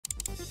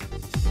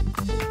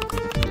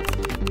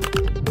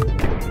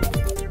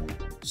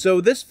So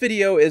this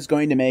video is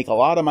going to make a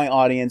lot of my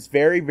audience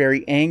very,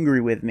 very angry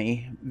with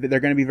me.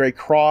 They're going to be very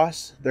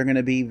cross. They're going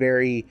to be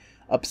very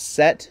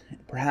upset.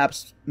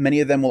 Perhaps many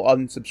of them will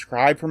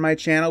unsubscribe from my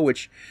channel,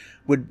 which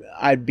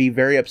I'd be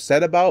very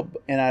upset about,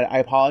 and I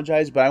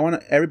apologize. But I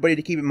want everybody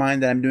to keep in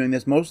mind that I'm doing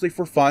this mostly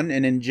for fun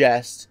and in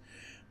jest.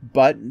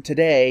 But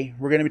today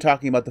we're going to be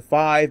talking about the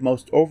 5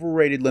 most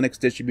overrated Linux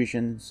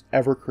distributions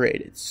ever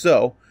created.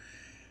 So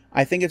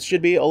I think it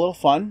should be a little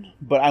fun,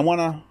 but I want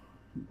to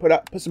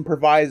put some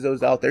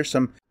provisos out there,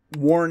 some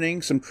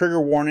warnings, some trigger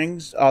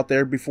warnings out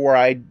there before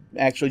I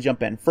actually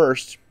jump in.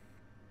 First,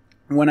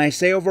 when I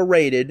say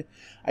overrated,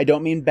 I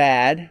don't mean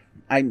bad.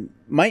 I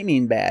might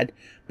mean bad,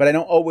 but I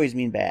don't always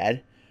mean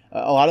bad.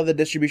 A lot of the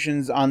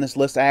distributions on this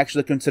list I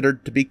actually consider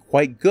to be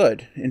quite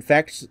good. In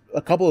fact,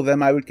 a couple of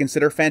them I would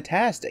consider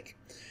fantastic,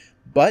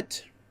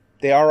 but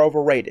they are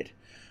overrated.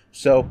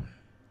 So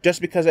just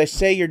because I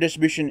say your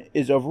distribution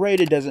is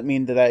overrated doesn't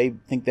mean that I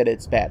think that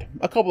it's bad.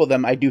 A couple of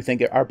them I do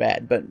think are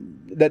bad, but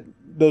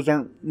those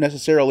aren't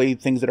necessarily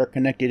things that are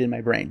connected in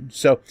my brain.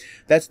 So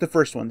that's the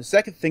first one. The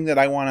second thing that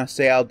I want to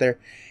say out there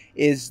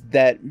is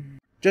that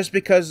just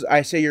because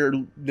I say your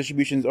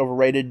distribution is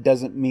overrated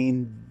doesn't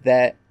mean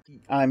that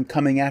I'm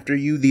coming after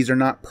you. These are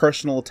not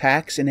personal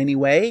attacks in any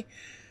way.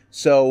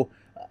 So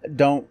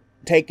don't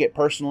take it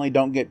personally.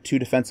 Don't get too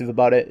defensive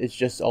about it. It's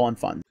just all in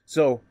fun.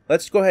 So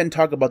let's go ahead and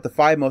talk about the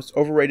 5 most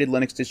overrated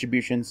Linux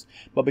distributions.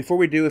 But before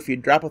we do, if you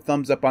drop a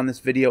thumbs up on this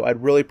video,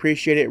 I'd really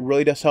appreciate it. It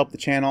really does help the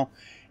channel.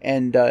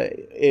 And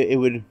it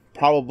would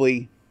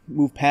probably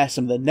move past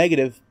some of the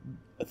negative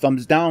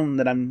thumbs down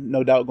that I'm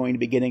no doubt going to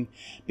be getting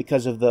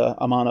because of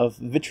the amount of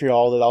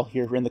vitriol that I'll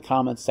hear in the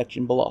comments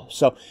section below.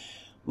 So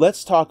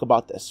let's talk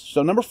about this.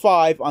 So number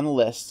 5 on the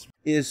list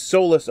is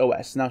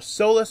SolusOS. Now,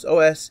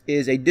 SolusOS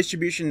is a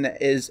distribution that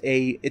it's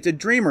a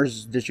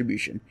dreamers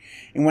distribution.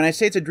 And when I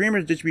say it's a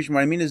dreamers distribution,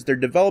 what I mean is their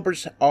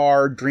developers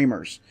are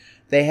dreamers.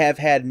 They have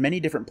had many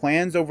different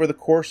plans over the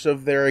course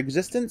of their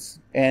existence,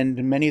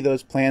 and many of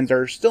those plans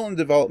are still in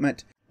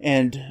development,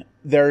 and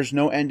there's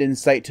no end in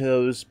sight to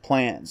those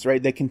plans,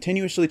 right? They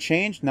continuously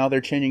change. Now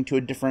they're changing to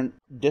a different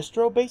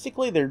distro,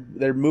 basically.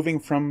 They're moving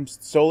from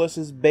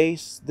Solus's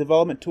base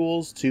development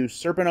tools to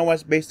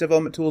SerpentOS based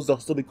development tools. They'll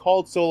still be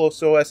called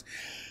SolusOS,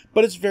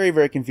 but it's very,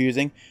 very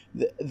confusing.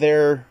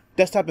 Their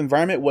desktop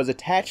environment was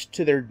attached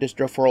to their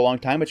distro for a long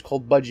time. It's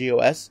called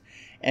BudgieOS,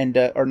 and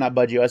or not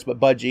BudgieOS, but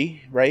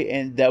Budgie, right?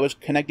 And that was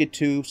connected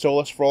to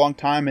Solus for a long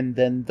time, and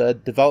then the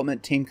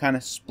development team kind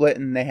of split,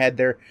 and they had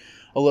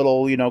a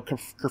little,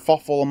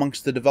 kerfuffle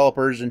amongst the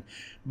developers, and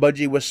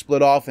Budgie was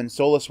split off, and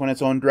Solus went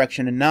its own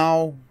direction, and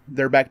now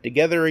they're back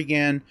together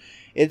again.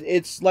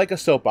 It's like a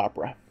soap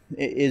opera,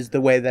 is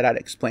the way that I'd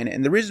explain it.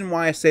 And the reason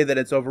why I say that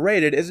it's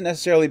overrated isn't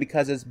necessarily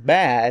because it's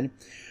bad,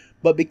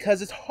 but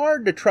because it's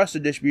hard to trust a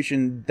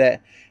distribution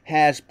that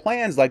has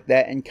plans like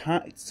that and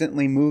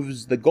constantly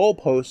moves the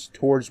goalposts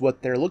towards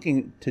what they're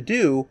looking to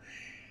do,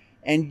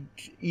 and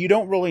you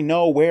don't really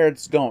know where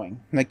it's going.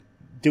 Like,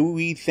 do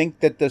we think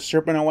that the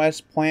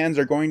SerpentOS plans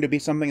are going to be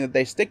something that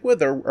they stick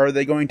with, or are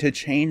they going to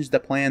change the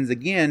plans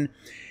again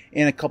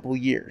in a couple of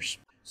years?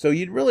 So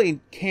you really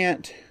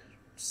can't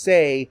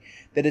say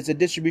that it's a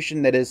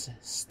distribution that is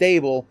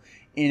stable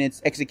in its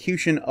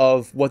execution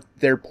of what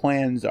their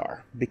plans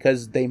are,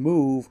 because they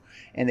move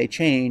and they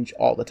change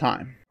all the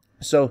time.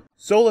 So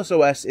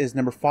SolusOS is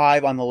number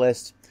 5 on the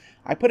list.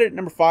 I put it at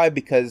number 5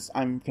 because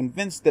I'm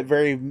convinced that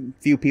very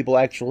few people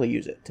actually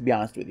use it, to be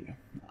honest with you.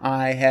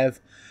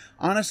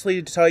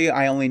 Honestly, to tell you,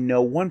 I only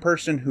know one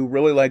person who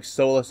really likes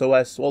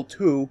SolusOS. Well,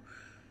 2.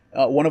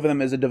 One of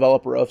them is a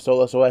developer of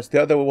SolusOS.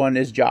 The other one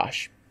is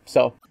Josh.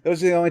 So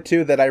those are the only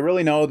 2 that I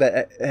really know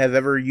that have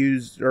ever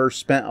used or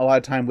spent a lot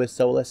of time with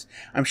Solus.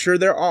 I'm sure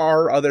there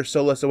are other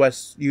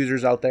SolusOS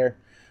users out there,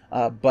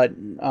 but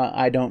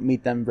I don't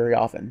meet them very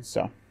often.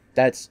 So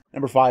that's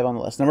number 5 on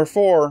the list. Number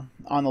 4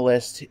 on the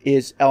list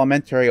is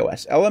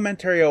ElementaryOS.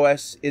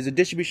 ElementaryOS is a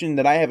distribution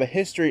that I have a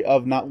history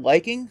of not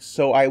liking,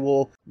 so I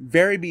will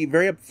be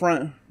very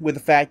upfront with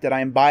the fact that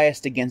I am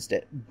biased against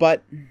it.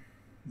 But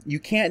you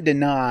can't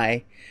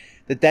deny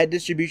that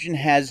distribution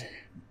has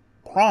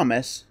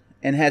promise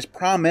and has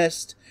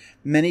promised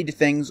many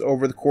things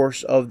over the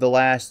course of the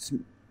last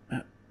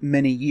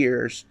many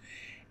years,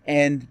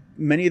 and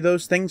many of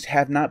those things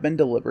have not been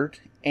delivered,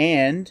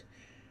 and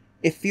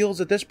it feels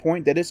at this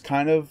point that it's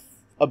kind of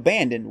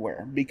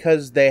abandonware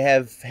because they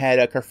have had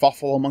a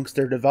kerfuffle amongst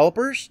their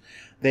developers.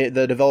 The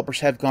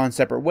developers have gone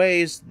separate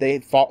ways. They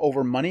fought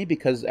over money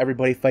because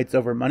everybody fights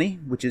over money,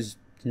 which is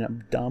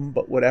dumb,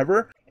 but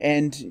whatever.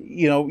 And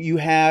you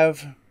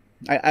have,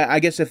 I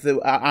guess if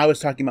I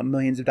was talking about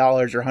millions of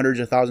dollars or hundreds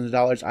of thousands of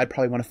dollars, I'd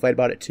probably want to fight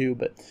about it too,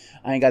 but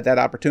I ain't got that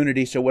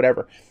opportunity, so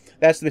whatever.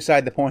 That's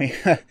beside the point.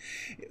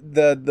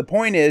 The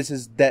point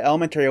is that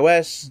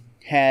ElementaryOS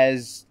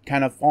has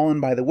kind of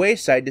fallen by the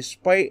wayside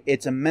despite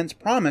its immense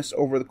promise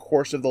over the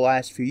course of the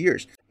last few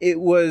years. It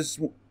was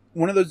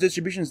one of those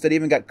distributions that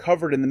even got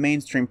covered in the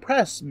mainstream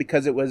press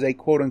because it was a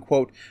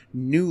quote-unquote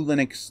new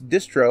Linux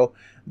distro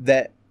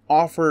that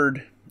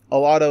offered a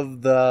lot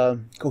of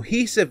the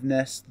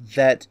cohesiveness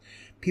that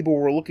people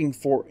were looking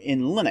for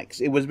in Linux.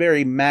 It was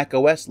very Mac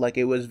OS like.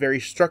 It was very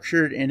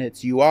structured in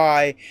its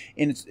UI,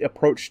 in its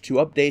approach to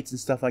updates and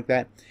stuff like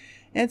that.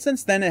 And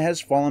since then, it has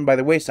fallen by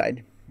the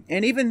wayside.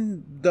 And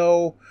even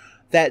though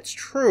that's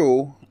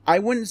true, I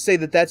wouldn't say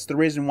that that's the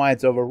reason why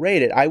it's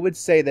overrated. I would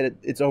say that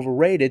it's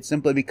overrated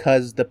simply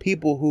because the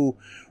people who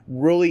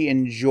really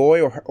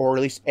enjoy, or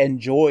at least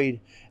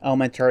enjoyed,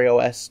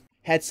 ElementaryOS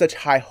had such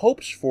high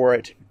hopes for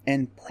it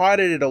and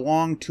prodded it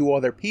along to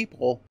other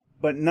people,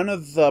 but none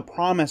of the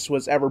promise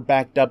was ever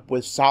backed up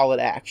with solid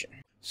action.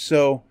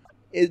 So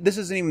this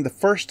isn't even the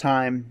first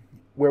time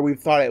where we've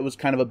thought it was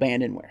kind of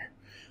abandonware.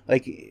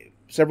 Like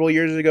several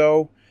years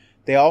ago,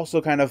 they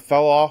also kind of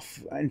fell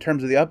off in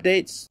terms of the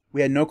updates.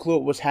 We had no clue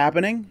what was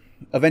happening.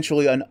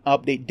 Eventually an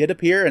update did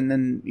appear, and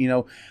then,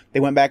 they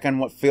went back on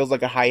what feels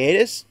like a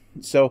hiatus.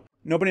 So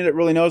nobody that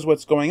really knows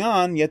what's going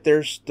on, yet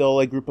there's still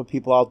a group of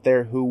people out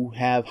there who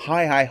have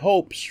high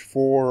hopes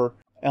for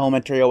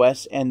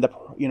ElementaryOS and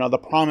the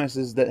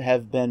promises that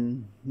have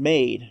been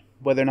made.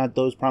 Whether or not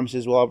those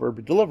promises will ever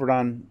be delivered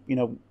on,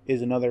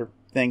 is another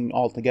thing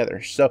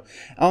altogether. So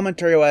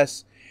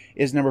ElementaryOS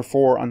is number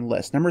 4 on the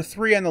list. Number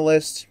 3 on the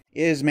list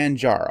is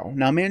Manjaro.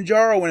 Now,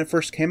 Manjaro, when it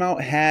first came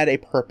out, had a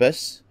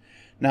purpose.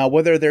 Now,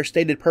 whether their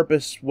stated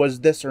purpose was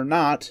this or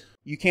not,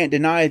 you can't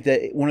deny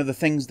that one of the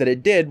things that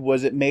it did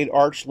was it made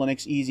Arch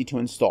Linux easy to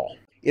install.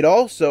 It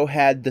also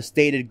had the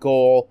stated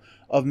goal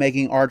of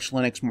making Arch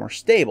Linux more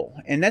stable,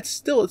 and that's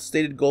still its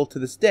stated goal to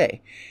this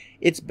day.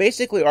 It's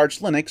basically Arch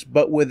Linux,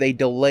 but with a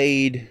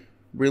delayed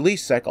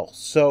release cycle.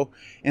 So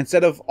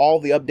instead of all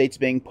the updates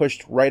being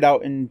pushed right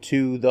out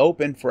into the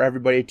open for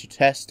everybody to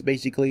test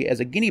basically as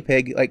a guinea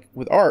pig like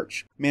with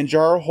Arch,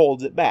 Manjaro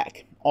holds it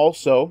back.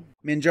 Also,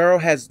 Manjaro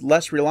has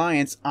less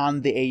reliance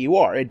on the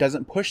AUR. It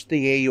doesn't push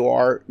the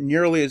AUR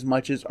nearly as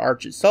much as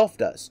Arch itself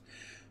does.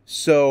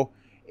 So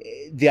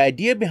the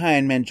idea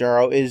behind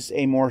Manjaro is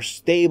a more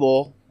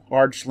stable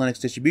Arch Linux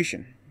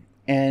distribution.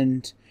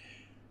 And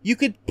you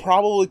could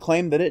probably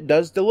claim that it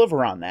does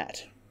deliver on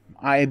that.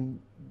 I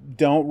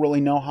don't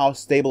really know how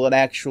stable it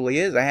actually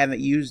is. I haven't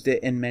used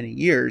it in many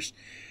years.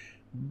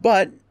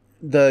 But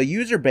the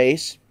user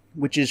base,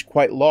 which is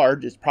quite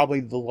large, it's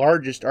probably the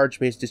largest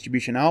Arch-based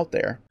distribution out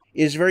there,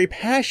 is very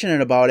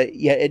passionate about it,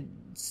 yet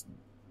its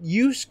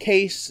use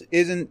case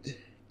isn't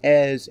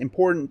as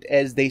important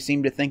as they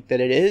seem to think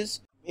that it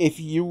is. If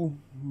you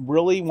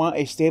really want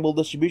a stable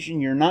distribution,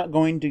 you're not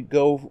going to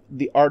go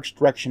the Arch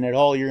direction at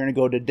all. You're going to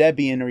go to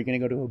Debian, or you're going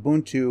to go to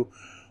Ubuntu,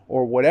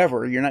 or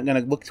whatever. You're not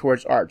going to look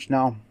towards Arch.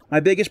 Now, my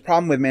biggest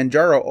problem with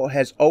Manjaro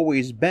has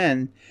always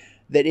been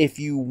that if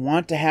you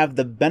want to have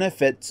the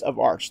benefits of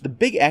Arch,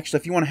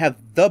 if you want to have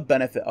the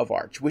benefit of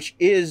Arch, which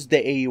is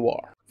the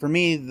AUR. For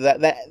me,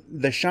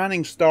 the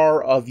shining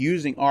star of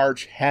using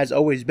Arch has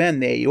always been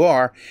the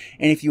AUR,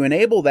 and if you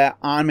enable that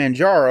on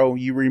Manjaro,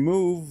 you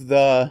remove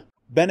the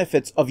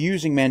benefits of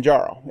using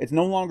Manjaro. It's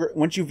no longer,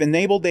 once you've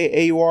enabled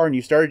the AUR and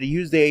you started to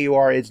use the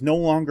AUR, it's no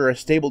longer a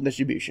stable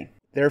distribution.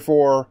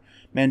 Therefore,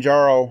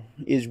 Manjaro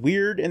is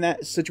weird in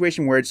that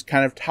situation where it's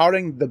kind of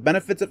touting the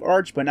benefits of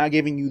Arch but not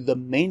giving you the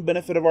main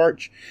benefit of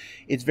Arch.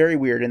 It's very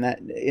weird in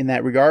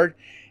that regard,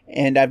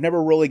 and I've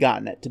never really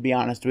gotten it, to be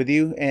honest with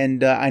you,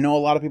 and I know a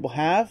lot of people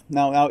have.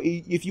 Now,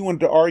 if you wanted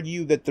to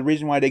argue that the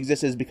reason why it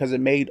exists is because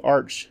it made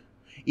Arch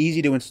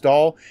easy to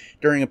install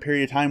during a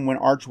period of time when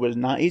Arch was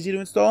not easy to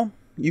install,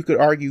 you could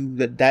argue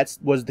that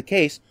was the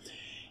case.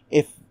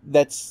 If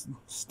that's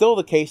still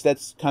the case,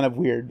 that's kind of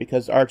weird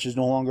because Arch is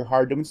no longer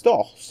hard to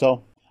install.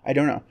 So, I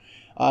don't know.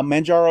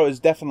 Manjaro is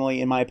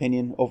definitely, in my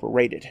opinion,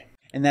 overrated.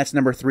 And that's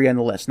number 3 on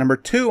the list. Number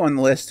 2 on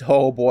the list,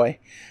 oh boy.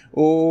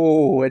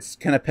 Oh, it's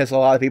going to piss a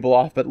lot of people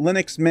off, but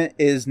Linux Mint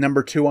is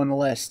number 2 on the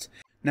list.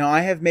 Now,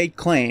 I have made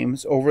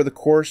claims over the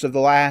course of the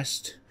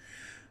last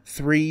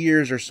 3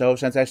 years or so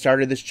since I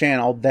started this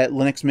channel that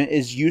Linux Mint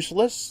is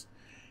useless.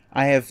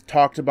 I have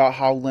talked about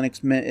how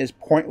Linux Mint is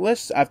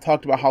pointless. I've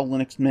talked about how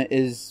Linux Mint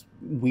is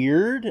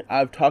weird.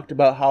 I've talked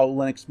about how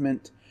Linux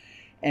Mint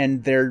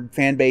and their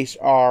fan base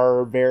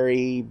are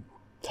very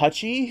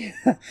touchy,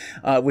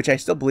 which I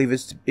still believe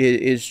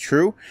is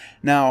true.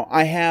 Now,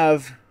 I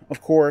have,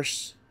 of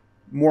course,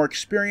 more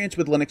experience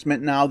with Linux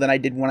Mint now than I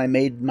did when I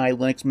made my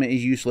Linux Mint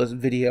is useless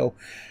video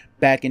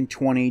back in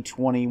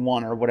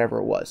 2021 or whatever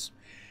it was.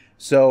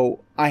 So,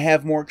 I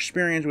have more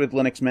experience with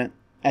Linux Mint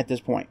at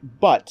this point.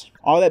 But,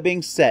 all that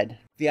being said,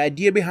 the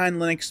idea behind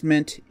Linux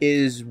Mint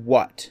is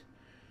what?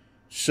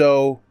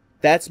 So,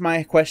 that's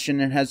my question,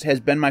 and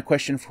has been my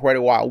question for quite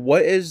a while.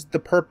 What is the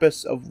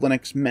purpose of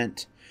Linux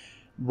Mint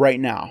right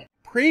now?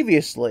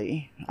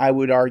 Previously, I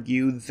would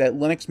argue that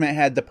Linux Mint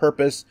had the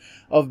purpose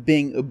of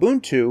being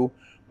Ubuntu,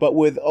 but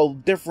with a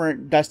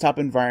different desktop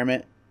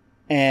environment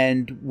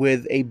and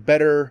with a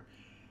better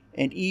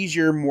and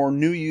easier, more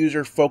new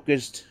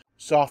user-focused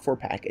software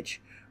package,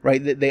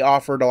 right? They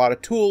offered a lot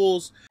of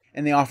tools,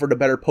 and they offered a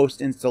better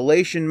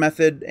post-installation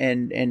method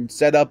and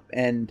setup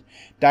and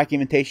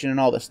documentation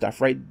and all this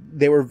stuff, right?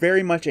 They were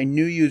very much a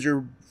new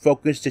user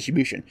focused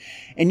distribution.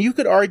 And you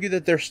could argue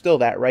that they're still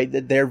that, right?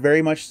 That they're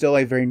very much still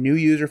a very new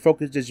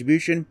user-focused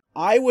distribution.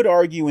 I would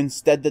argue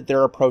instead that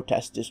they're a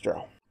protest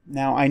distro.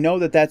 Now, I know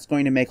that that's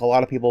going to make a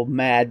lot of people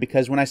mad,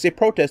 because when I say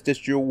protest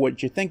distro,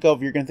 what you think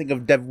of, you're going to think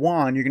of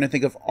Dev1, you're going to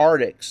think of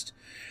Artix,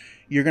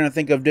 you're going to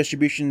think of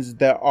distributions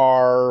that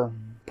are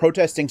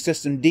protesting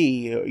System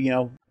D, you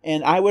know.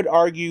 And I would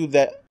argue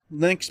that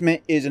Linux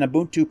Mint is an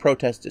Ubuntu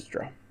protest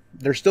distro.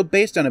 They're still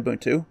based on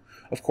Ubuntu,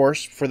 of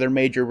course, for their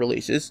major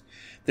releases.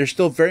 They're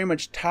still very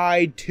much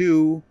tied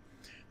to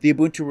the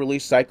Ubuntu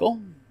release cycle.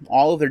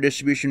 All of their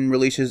distribution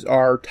releases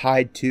are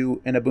tied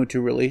to an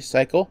Ubuntu release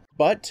cycle,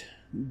 but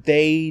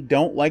they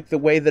don't like the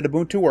way that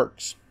Ubuntu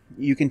works.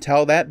 You can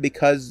tell that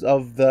because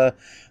of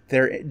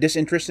their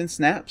disinterest in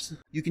snaps.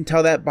 You can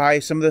tell that by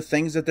some of the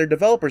things that their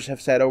developers have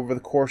said over the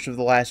course of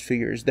the last few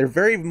years. They're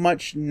very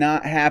much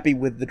not happy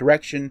with the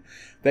direction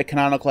that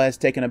Canonical has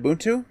taken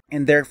Ubuntu,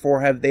 and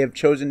therefore they have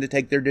chosen to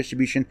take their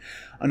distribution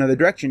another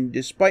direction,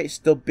 despite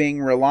still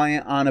being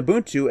reliant on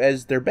Ubuntu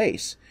as their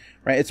base.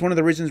 Right? It's one of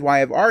the reasons why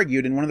I've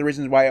argued, and one of the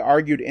reasons why I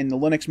argued in the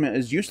Linux Mint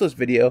is useless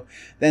video,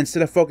 that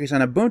instead of focus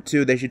on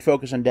Ubuntu, they should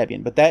focus on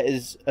Debian. But that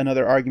is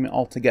another argument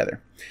altogether.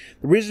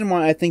 The reason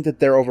why I think that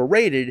they're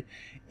overrated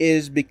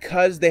is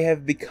because they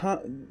have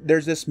become,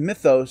 there's this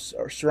mythos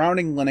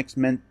surrounding Linux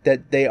Mint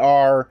that they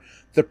are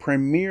the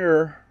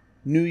premier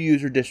new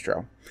user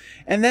distro.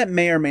 And that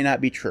may or may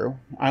not be true.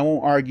 I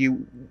won't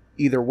argue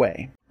either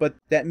way. But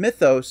that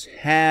mythos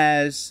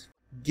has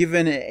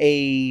given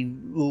a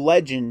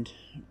legend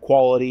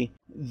quality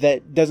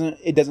that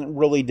it doesn't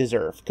really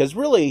deserve. Because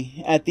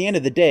really, at the end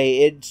of the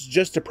day, it's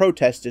just a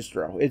protest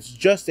distro. It's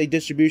just a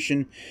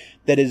distribution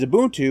that is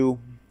Ubuntu,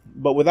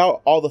 but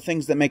without all the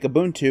things that make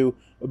Ubuntu,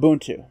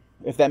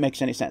 if that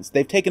makes any sense.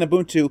 They've taken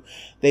Ubuntu,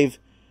 they've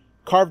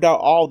carved out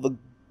all the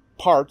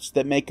parts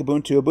that make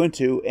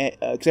Ubuntu,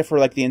 except for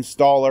like the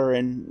installer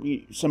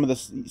and some of the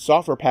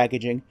software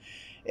packaging,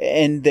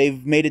 and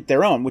they've made it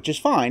their own, which is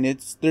fine.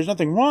 There's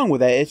nothing wrong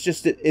with that. It's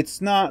just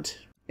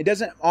it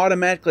doesn't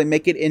automatically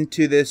make it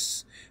into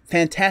this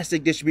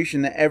fantastic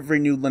distribution that every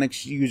new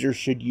Linux user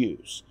should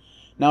use.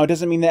 Now, it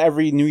doesn't mean that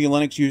every new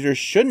Linux user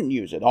shouldn't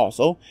use it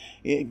also.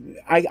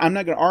 I'm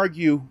not going to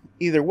argue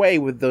either way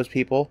with those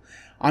people.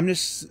 I'm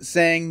just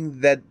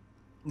saying that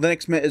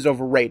Linux Mint is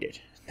overrated.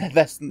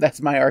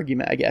 That's my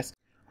argument, I guess.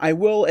 I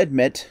will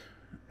admit,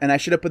 and I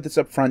should have put this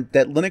up front,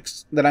 that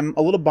I'm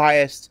a little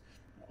biased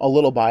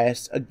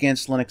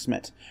against Linux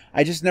Mint.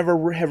 I just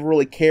never have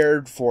really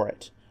cared for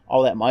it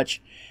all that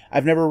much.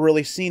 I've never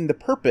really seen the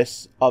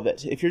purpose of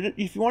it. If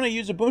you want to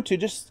use Ubuntu,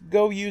 just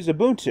go use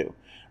Ubuntu,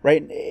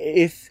 right?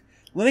 If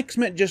Linux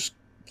Mint just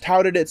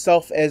touted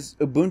itself as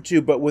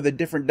Ubuntu but with a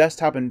different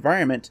desktop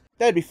environment,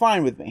 that'd be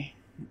fine with me.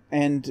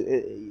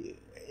 And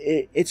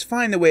it's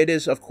fine the way it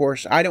is, of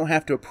course. I don't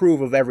have to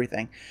approve of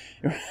everything.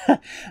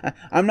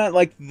 I'm not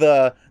like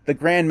the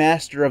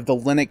grandmaster of the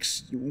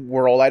Linux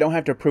world. I don't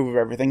have to approve of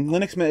everything.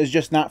 Linux Mint is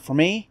just not for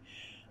me.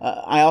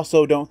 I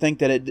also don't think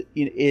that it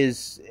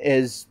is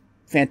as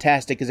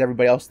fantastic as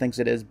everybody else thinks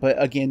it is.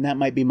 But again, that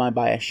might be my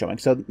bias showing.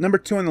 So number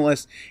 2 on the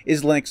list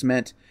is Linux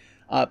Mint.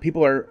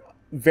 People are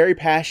very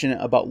passionate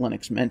about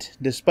Linux Mint,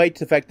 despite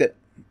the fact that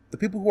the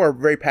people who are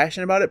very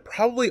passionate about it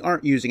probably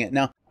aren't using it.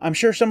 Now, I'm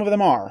sure some of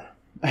them are.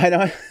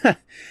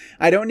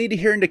 I don't need to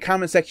hear in the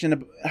comment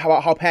section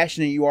about how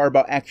passionate you are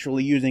about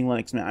actually using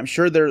Linux Mint. I'm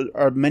sure there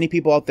are many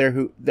people out there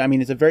who,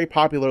 it's a very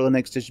popular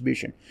Linux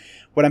distribution.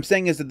 What I'm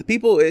saying is that the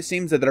people, it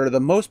seems, that are the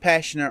most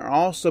passionate are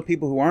also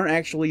people who aren't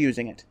actually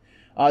using it.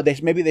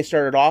 Maybe they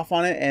started off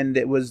on it and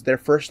it was their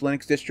first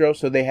Linux distro,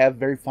 so they have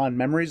very fond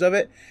memories of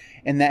it,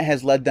 and that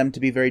has led them to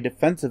be very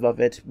defensive of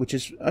it, which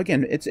is,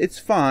 again, it's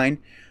fine,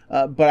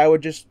 but I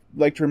would just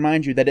like to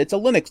remind you that it's a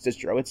Linux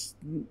distro. It's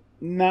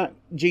not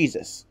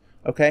Jesus,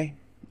 okay?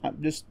 I'm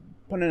just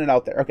putting it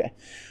out there, okay?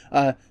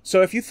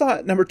 So if you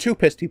thought number 2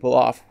 pissed people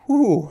off,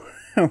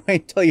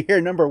 wait till you hear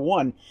number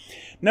 1.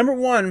 Number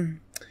 1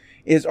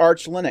 is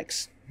Arch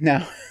Linux.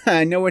 Now,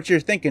 I know what you're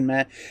thinking,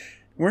 Matt.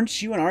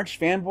 Weren't you an Arch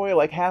fanboy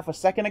like half a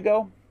second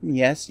ago?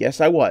 Yes,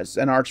 I was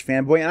an Arch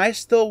fanboy, and I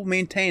still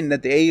maintain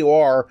that the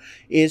AUR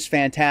is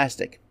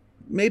fantastic.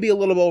 Maybe a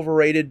little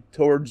overrated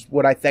towards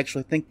what I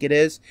actually think it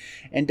is,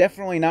 and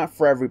definitely not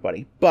for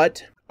everybody.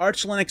 But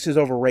Arch Linux is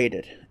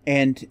overrated,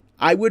 and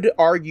I would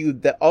argue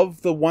that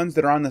of the ones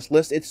that are on this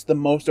list, it's the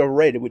most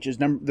overrated, which is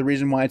the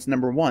reason why it's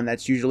number 1.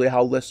 That's usually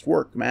how lists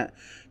work, Matt.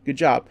 Good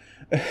job.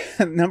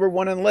 Number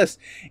 1 on the list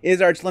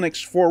is Arch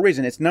Linux for a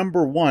reason. It's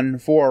number 1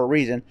 for a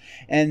reason.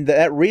 And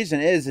that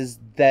reason is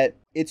that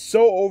it's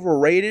so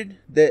overrated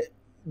that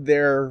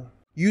their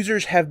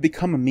users have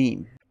become a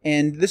meme.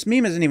 And this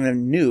meme isn't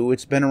even new.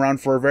 It's been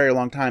around for a very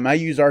long time. I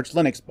use Arch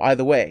Linux, by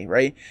the way,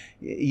 right?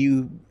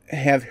 You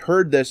have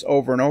heard this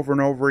over and over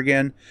and over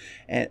again,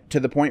 and to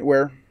the point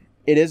where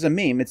it is a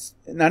meme. It's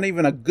not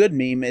even a good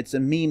meme. It's a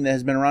meme that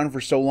has been around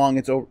for so long.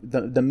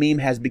 The meme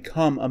has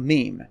become a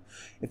meme,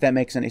 if that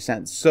makes any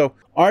sense. So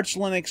Arch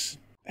Linux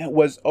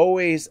was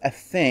always a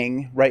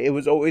thing, right? It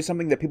was always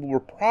something that people were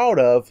proud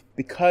of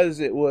because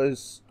it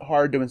was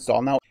hard to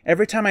install. Now,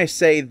 Every time I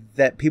say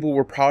that people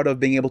were proud of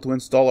being able to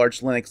install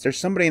Arch Linux, there's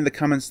somebody in the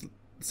comments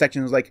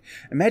section who's like,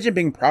 imagine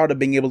being proud of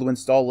being able to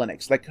install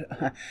Linux. Like,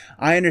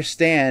 I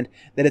understand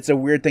that it's a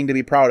weird thing to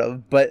be proud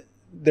of, but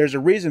there's a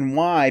reason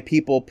why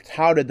people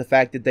touted the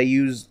fact that they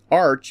use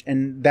Arch,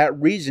 and that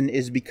reason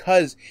is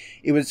because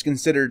it was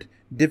considered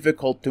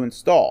difficult to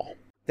install.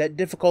 That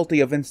difficulty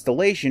of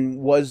installation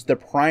was the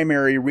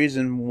primary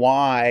reason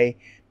why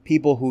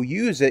people who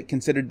use it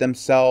considered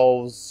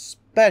themselves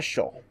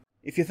special.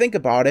 If you think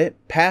about it,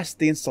 past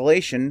the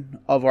installation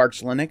of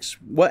Arch Linux,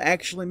 what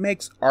actually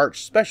makes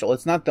Arch special?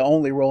 It's not the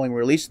only rolling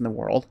release in the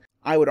world.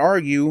 I would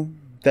argue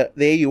that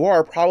the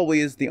AUR probably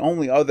is the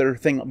only other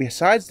thing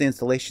besides the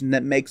installation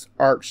that makes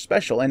Arch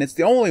special, and it's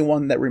the only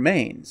one that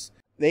remains.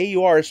 The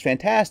AUR is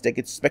fantastic.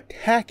 It's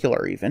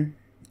spectacular, even.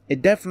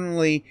 It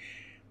definitely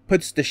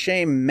puts to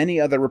shame many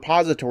other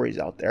repositories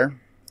out there.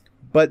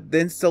 But the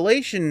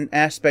installation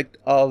aspect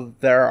of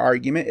their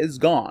argument is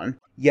gone,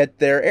 yet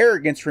their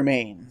arrogance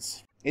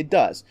remains. It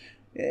does.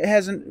 It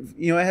hasn't,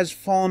 it has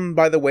fallen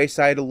by the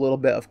wayside a little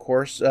bit, of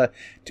course, to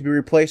be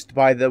replaced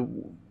by the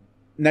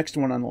next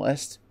one on the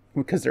list,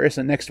 because there is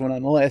a next one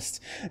on the list.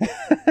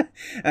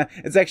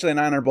 It's actually an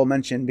honorable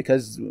mention,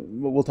 because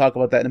we'll talk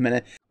about that in a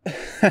minute.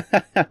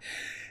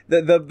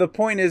 The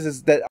point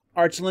is that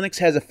Arch Linux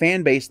has a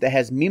fan base that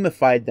has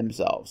memified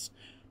themselves.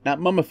 Not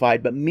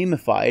mummified, but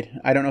memified.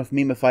 I don't know if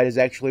memified is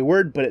actually a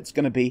word, but it's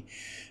going to be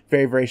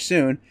very, very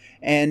soon.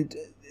 And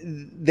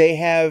they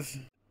have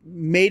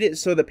made it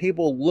so that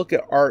people look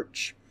at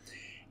Arch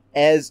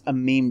as a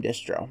meme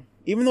distro.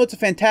 Even though it's a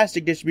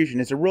fantastic distribution,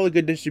 it's a really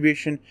good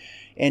distribution,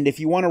 and if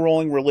you want a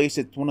rolling release,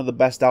 it's one of the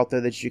best out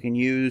there that you can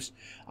use.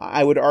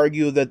 I would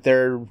argue that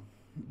their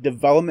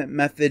development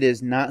method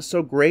is not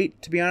so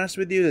great, to be honest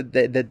with you,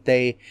 that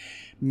they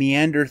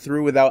meander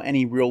through without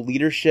any real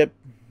leadership,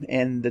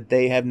 and that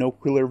they have no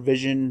clear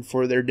vision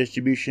for their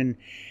distribution,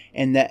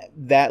 and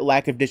that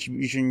lack of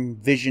distribution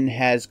vision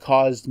has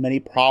caused many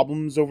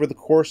problems over the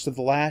course of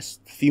the last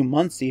few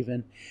months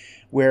even,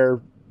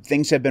 where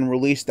things have been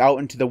released out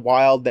into the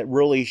wild that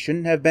really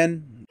shouldn't have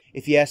been.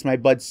 If you ask my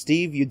bud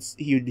Steve,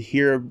 you'd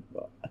hear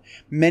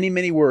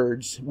many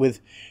words with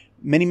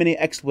many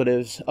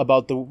expletives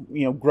about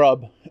the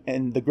grub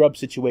and the grub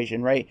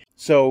situation, right?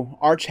 So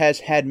Arch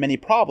has had many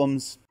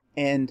problems,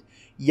 and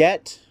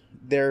yet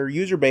their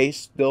user base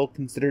still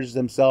considers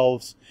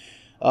themselves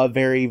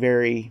very,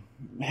 very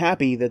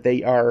happy that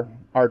they are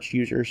Arch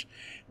users,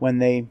 when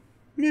they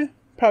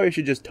probably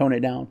should just tone it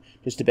down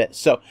just a bit.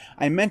 So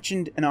I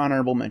mentioned an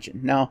honorable mention.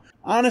 Now,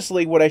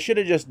 honestly, what I should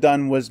have just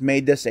done was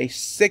made this a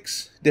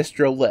 6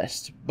 distro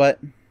list, but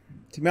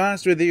to be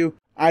honest with you,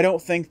 I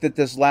don't think that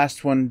this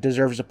last one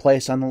deserves a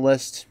place on the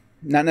list.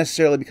 Not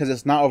necessarily because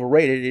it's not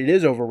overrated, it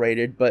is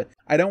overrated, but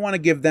I don't want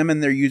to give them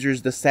and their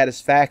users the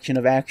satisfaction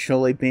of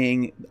actually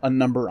being a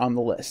number on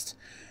the list.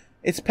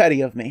 It's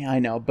petty of me, I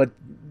know, but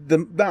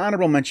the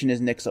honorable mention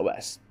is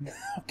NixOS.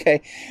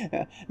 Okay,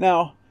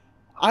 now,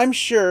 I'm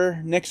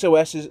sure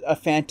NixOS is a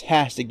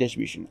fantastic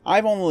distribution.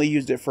 I've only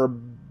used it for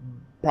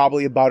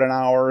probably about an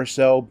hour or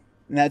so,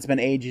 and that's been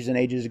ages and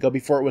ages ago,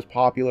 before it was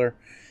popular,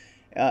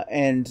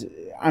 and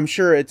I'm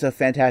sure it's a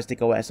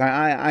fantastic OS.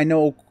 I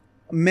know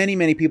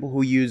many people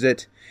who use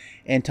it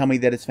and tell me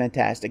that it's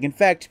fantastic. In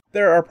fact,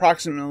 there are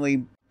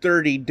approximately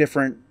 30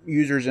 different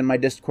users in my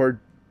Discord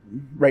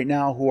right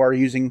now who are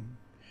using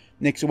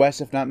NixOS,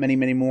 if not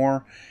many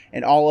more,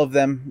 and all of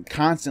them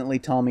constantly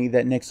tell me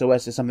that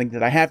NixOS is something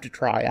that I have to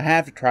try. I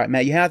have to try it.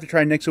 Matt, you have to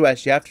try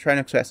NixOS. You have to try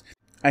NixOS.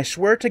 I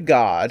swear to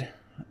God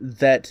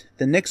that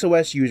the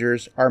NixOS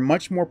users are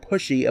much more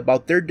pushy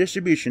about their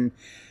distribution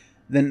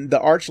than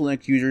the Arch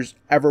Linux users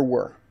ever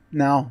were.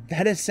 Now,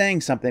 that is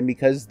saying something,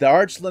 because the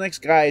Arch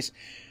Linux guys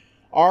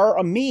are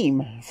a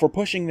meme for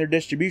pushing their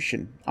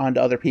distribution onto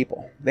other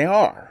people. They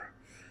are.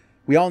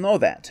 We all know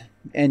that.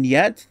 And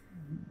yet,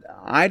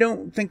 I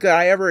don't think that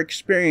I ever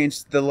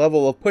experienced the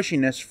level of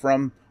pushiness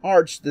from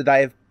Arch that I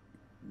have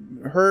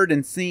heard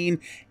and seen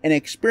and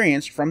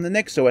experienced from the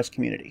NixOS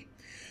community.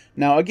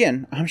 Now,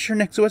 again, I'm sure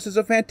NixOS is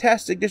a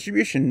fantastic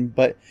distribution,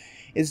 but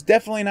it's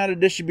definitely not a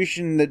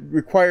distribution that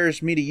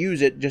requires me to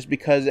use it just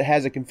because it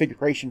has a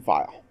configuration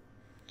file.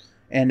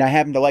 And I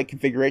happen to like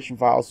configuration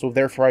files, so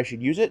therefore I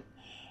should use it.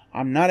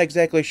 I'm not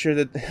exactly sure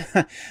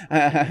that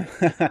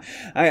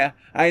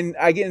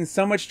I get in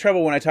so much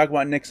trouble when I talk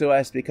about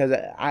NixOS, because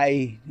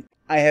I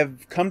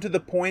have come to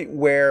the point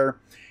where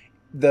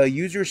the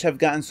users have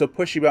gotten so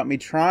pushy about me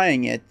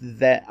trying it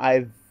that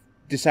I've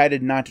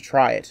decided not to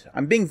try it.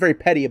 I'm being very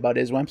petty about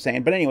it, is what I'm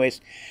saying. But anyways,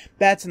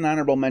 that's an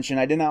honorable mention.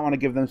 I did not want to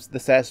give them the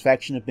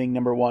satisfaction of being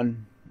number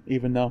one,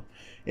 even though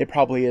it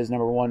probably is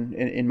number one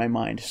in my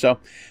mind. So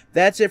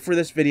that's it for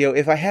this video.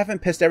 If I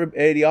haven't pissed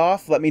everybody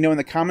off, let me know in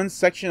the comments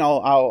section.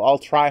 I'll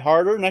try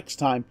harder next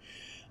time.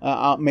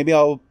 Maybe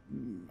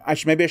I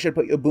should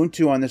put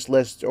Ubuntu on this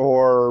list,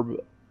 or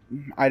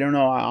I don't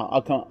know.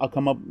 I'll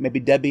come up, maybe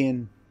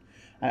Debian.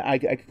 I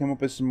could come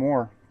up with some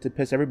more to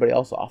piss everybody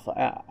else off.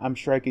 I'm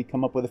sure I could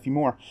come up with a few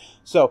more.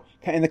 So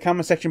in the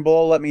comment section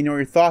below, let me know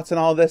your thoughts on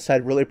all this.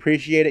 I'd really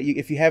appreciate it.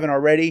 If you haven't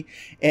already,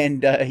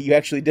 and you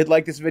actually did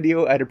like this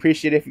video, I'd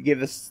appreciate it if you give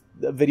this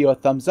video a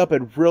thumbs up.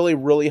 It'd really,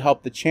 really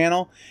help the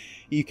channel.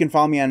 You can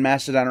follow me on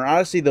Mastodon or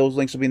Odyssey. Those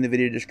links will be in the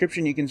video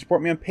description. You can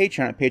support me on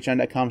Patreon at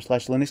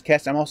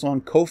patreon.com/linuxcast. I'm also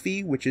on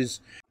Ko-fi, which is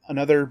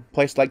another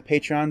place like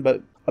Patreon,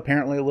 but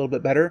apparently a little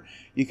bit better.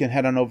 You can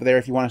head on over there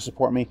if you want to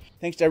support me.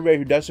 Thanks to everybody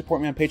who does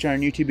support me on Patreon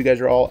and YouTube. You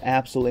guys are all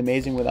absolutely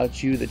amazing.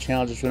 Without you, the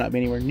channel just would not be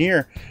anywhere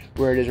near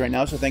where it is right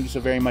now. So thank you so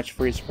very much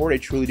for your support. I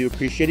truly do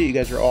appreciate it. You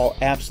guys are all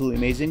absolutely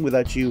amazing.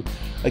 Without you,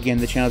 again,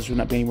 the channel just would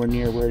not be anywhere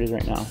near where it is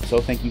right now. So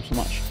thank you so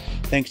much.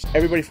 Thanks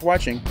everybody for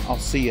watching. I'll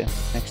see you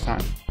next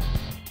time.